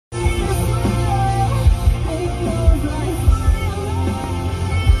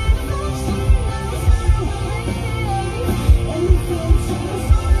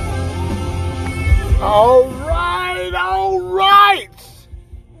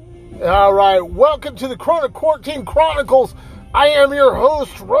All right, welcome to the Quarantine Chronicles. I am your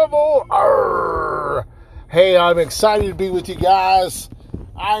host, Rebel. Arr. Hey, I'm excited to be with you guys.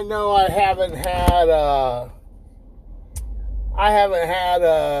 I know I hadn't had a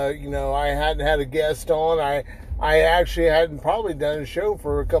guest on. I actually hadn't probably done a show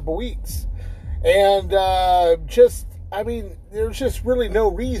for a couple weeks, and there's just really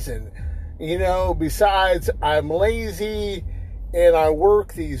no reason, besides I'm lazy. And I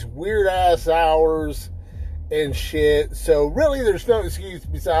work these weird-ass hours and shit. So, really, there's no excuse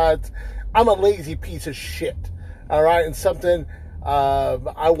besides I'm a lazy piece of shit. All right? And something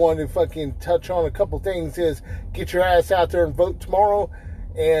I want to fucking touch on a couple things is get your ass out there and vote tomorrow.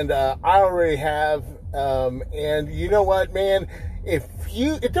 And I already have. And you know what, man? It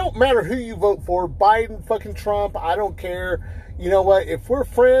don't matter who you vote for. Biden, fucking Trump, I don't care. You know what? If we're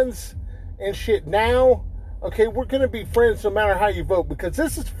friends and shit now... Okay, we're going to be friends no matter how you vote, because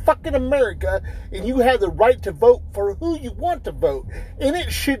this is fucking America and you have the right to vote for who you want to vote. And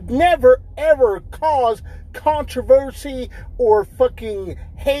it should never, ever cause controversy or fucking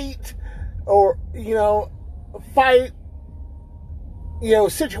hate or, fight,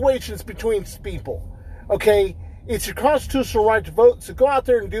 situations between people. Okay? It's your constitutional right to vote, so go out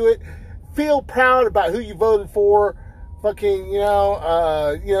there and do it. Feel proud about who you voted for. Fucking,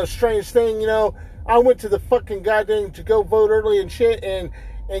 strange thing, I went to the fucking goddamn to go vote early and shit, and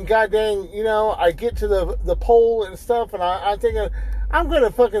goddamn, I get to the poll and stuff, and I'm thinking I'm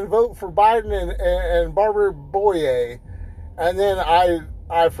gonna fucking vote for Biden and Barbara Boyer, and then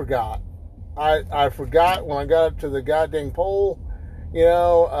I forgot. I forgot when I got up to the goddamn poll,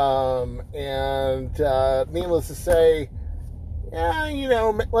 and needless to say,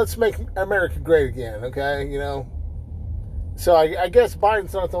 let's make America great again, okay, So I guess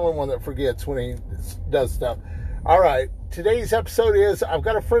Biden's not the only one that forgets when he does stuff. All right, today's episode is, I've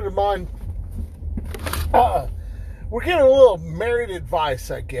got a friend of mine. We're getting a little married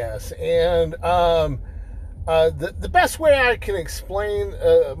advice, I guess. And the best way I can explain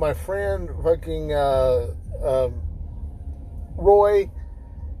my friend fucking Roy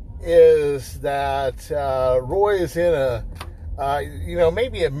is that Roy is in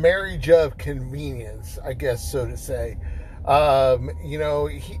maybe a marriage of convenience, I guess, so to say.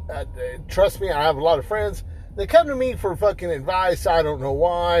 Trust me, I have a lot of friends. They come to me for fucking advice. I don't know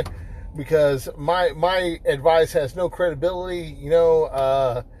why, because my advice has no credibility.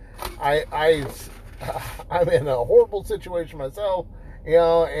 I'm in a horrible situation myself,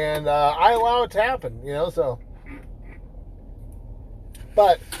 and I allow it to happen, so.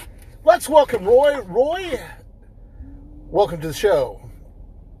 But let's welcome Roy. Roy, welcome to the show.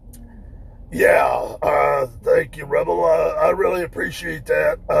 Yeah, thank you, Rebel. I really appreciate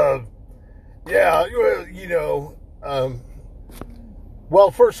that.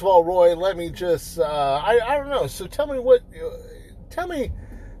 Well, first of all, Roy, let me just, I don't know. So tell me some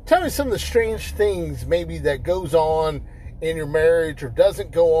of the strange things maybe that goes on in your marriage or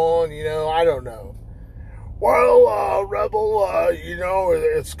doesn't go on, I don't know. Well, Rebel,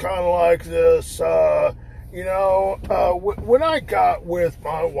 it's kind of like this, when I got with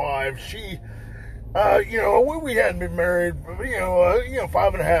my wife, she, we hadn't been married,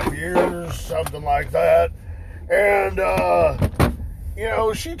 5.5 years, something like that. And,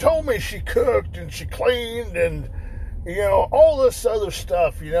 she told me she cooked and she cleaned and, all this other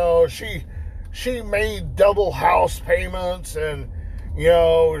stuff, she made double house payments and,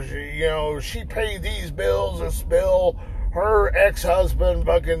 she paid these bills, this bill. Her ex-husband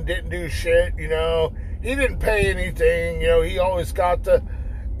fucking didn't do shit, He didn't pay anything, he always got the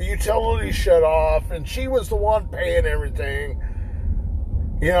utilities shut off, and she was the one paying everything,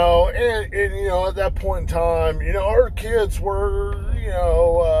 and at that point in time, her kids were,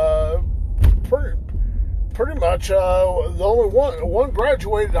 pretty much, the only one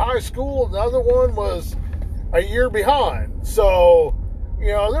graduated high school, and the other one was a year behind, so,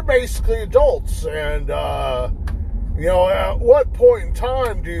 they're basically adults, and, at what point in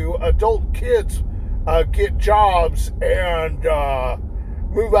time do adult kids get jobs and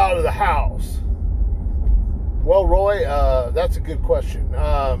move out of the house? Well, Roy, that's a good question.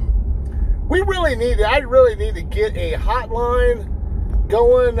 I really need to get a hotline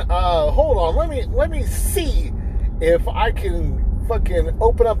going. Hold on, let me see if I can fucking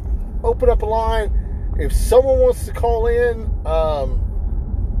open up a line. If someone wants to call in,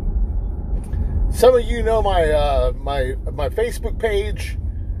 some of you know my Facebook page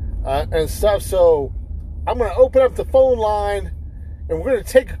and stuff, so I'm going to open up the phone line and we're going to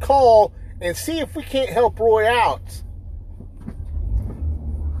take a call and see if we can't help Roy out.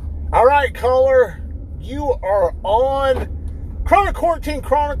 All right, caller, you are on Quarantine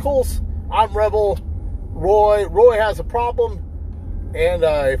Chronicles. I'm Rebel Roy. Roy has a problem, and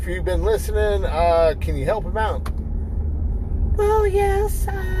if you've been listening, can you help him out? Well, yes,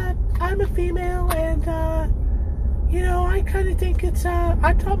 I'm a female, and, I kind of think it's,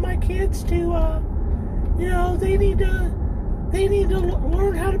 I taught my kids to, they need to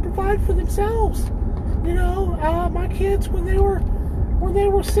learn how to provide for themselves. My kids, when they were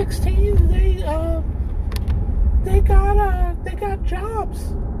 16, they got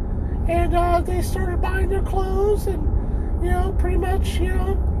jobs, and they started buying their clothes and, pretty much,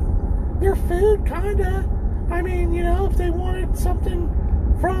 their food, kind of. I mean, if they wanted something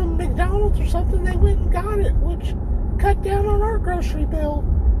from McDonald's or something, they went and got it, which cut down on our grocery bill.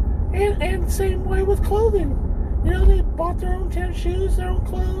 And same way with clothing. They bought their own tennis shoes, their own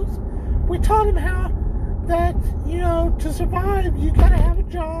clothes. We taught them how that, to survive, you gotta have a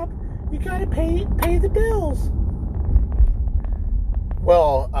job, you gotta pay the bills.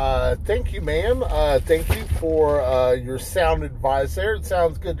 Well, thank you, ma'am. Thank you for your sound advice there. It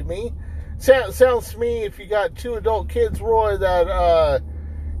sounds good to me. Sounds to me, if you got 2 adult kids, Roy, that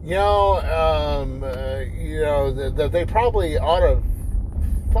that they probably ought to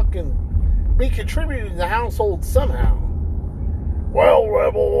fucking be contributing to the household somehow. Well,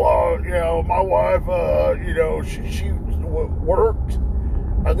 Rebel, my wife, she worked,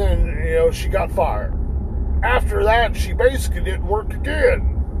 and then, she got fired. After that, she basically didn't work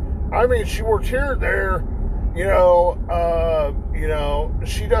again. I mean, she worked here and there,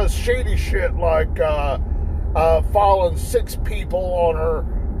 she does shady shit like filing 6 people on her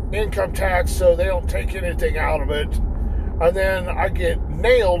income tax so they don't take anything out of it. And then I get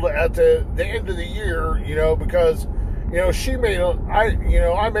nailed at the end of the year, because, she made, I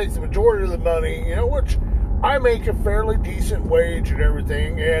make the majority of the money, which I make a fairly decent wage and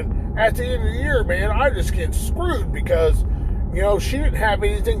everything. And at the end of the year, man, I just get screwed because, she didn't have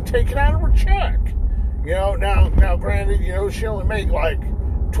anything taken out of her check. Now granted, she only made like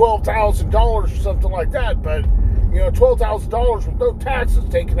 $12,000 or something like that, but, $12,000 with no taxes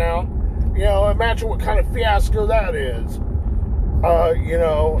taken out, imagine what kind of fiasco that is.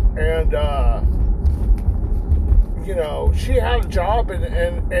 She had a job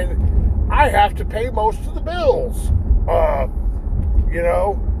and I have to pay most of the bills. I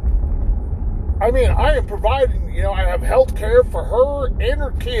mean, I am providing, I have health care for her and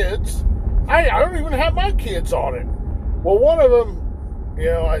her kids. I don't even have my kids on it. Well, one of them,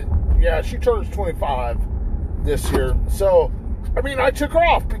 she turns 25 this year. So, I mean, I took her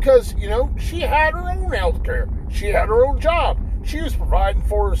off because, she had her own health care. She had her own job. She was providing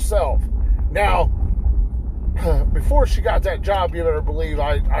for herself. Now, before she got that job, you better believe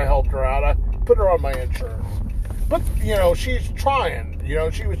I helped her out. I put her on my insurance. But, she's trying.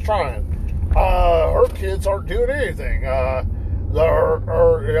 She was trying. Her kids aren't doing anything.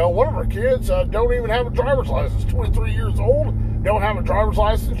 One of her kids don't even have a driver's license. 23 years old, don't have a driver's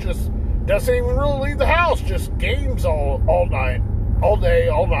license, just doesn't even really leave the house, just games all night, all day,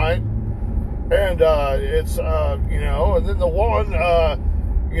 all night. And it's, and then the one,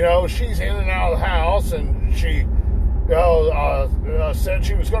 she's in and out of the house, and she, said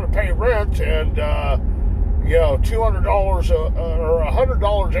she was going to pay rent, and, $200 or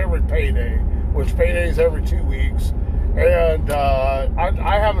 $100 every payday, which payday's every 2 weeks. And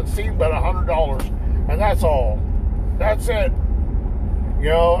I haven't seen but $100, and that's all. That's it.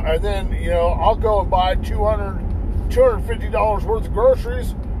 And then, I'll go and buy $250 worth of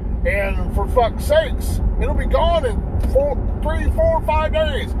groceries, and for fuck's sakes, it'll be gone in 3, 4, 5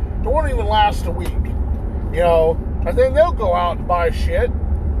 days. It won't even last a week. And then they'll go out and buy shit,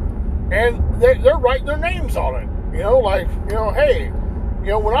 and they're writing their names on it. Hey,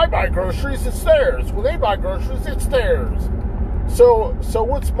 when I buy groceries, it's theirs. When they buy groceries, it's theirs. So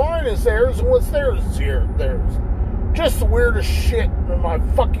what's mine is theirs, and what's theirs is theirs. Just the weirdest shit in my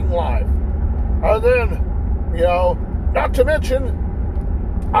fucking life. And then, not to mention,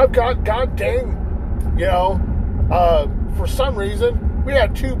 I've got, god dang, for some reason, we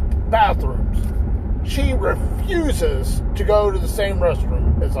had 2 bathrooms. She refuses to go to the same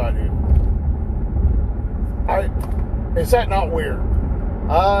restroom as I do. Is that not weird?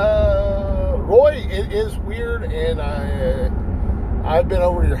 Roy, it is weird, and I've been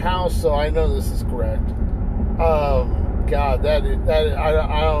over to your house, so I know this is correct. God, I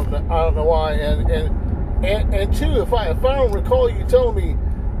don't know why, and 2, if I don't recall you telling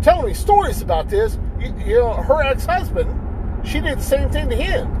me stories about this, her ex-husband, she did the same thing to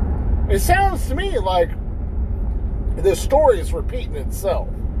him. It sounds to me like this story is repeating itself.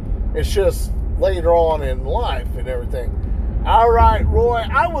 It's just later on in life and everything. All right, Roy,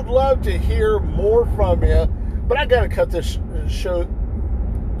 I would love to hear more from you, but I got to cut this show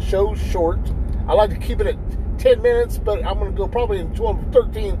short. I like to keep it at 10 minutes, but I'm going to go probably in 12 or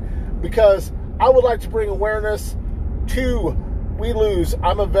 13 because I would like to bring awareness to We Lose.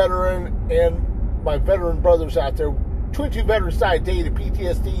 I'm a veteran, and my veteran brothers out there. 22 veterans died daily of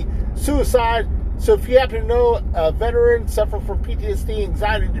PTSD, suicide. So if you happen to know a veteran suffering from PTSD,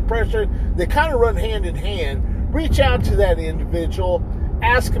 anxiety, depression, they kind of run hand in hand. Reach out to that individual.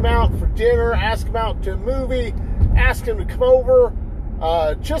 Ask him out for dinner. Ask him out to a movie. Ask him to come over.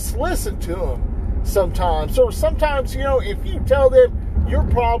 Just listen to him sometimes. Or sometimes, if you tell them your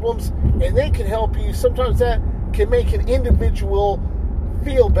problems and they can help you, sometimes that can make an individual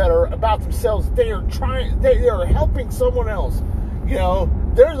feel better about themselves. They are helping someone else.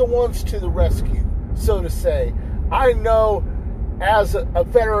 They're the ones to the rescue, so to say. I know as a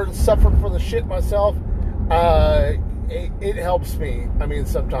veteran suffering from the shit myself, it helps me. I mean,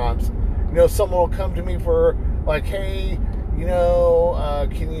 sometimes, someone will come to me for like, hey,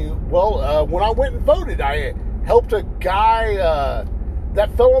 can you, when I went and voted, I helped a guy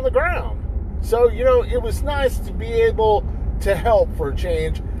that fell on the ground. So, it was nice to be able to help for a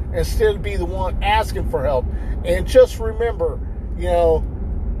change instead of be the one asking for help. And just remember,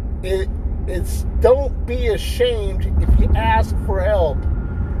 it's don't be ashamed if you ask for help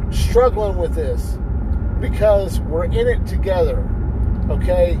struggling with this, because we're in it together.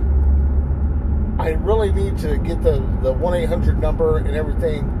 Okay? I really need to get the 1-800 number and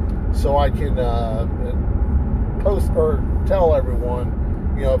everything so I can post or tell everyone,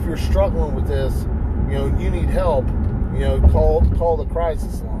 if you're struggling with this, you need help, call the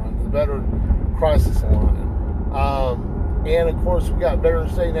crisis line, the veteran crisis line. And of course, we got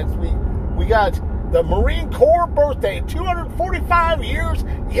Veterans Day next week. We got the Marine Corps birthday, 245 years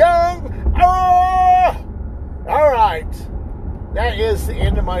young. All right. That is the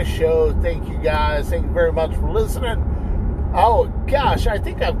end of my show. Thank you guys. Thank you very much for listening. Oh, gosh, I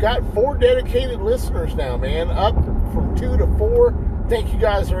think I've got 4 dedicated listeners now, man. Up from 2 to 4. Thank you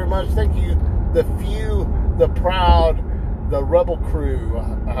guys very much. Thank you, the few, the proud, the rebel crew.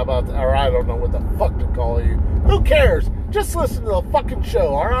 How about that? Or I don't know what the fuck to call you. Who cares? Just listen to the fucking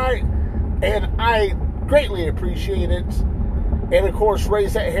show, all right? And I greatly appreciate it. And, of course,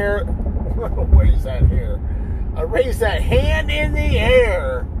 raise that hair. Raise that hair. Raise that hand in the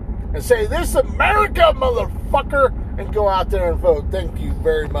air and say, "This America, motherfucker," and go out there and vote. Thank you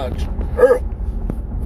very much.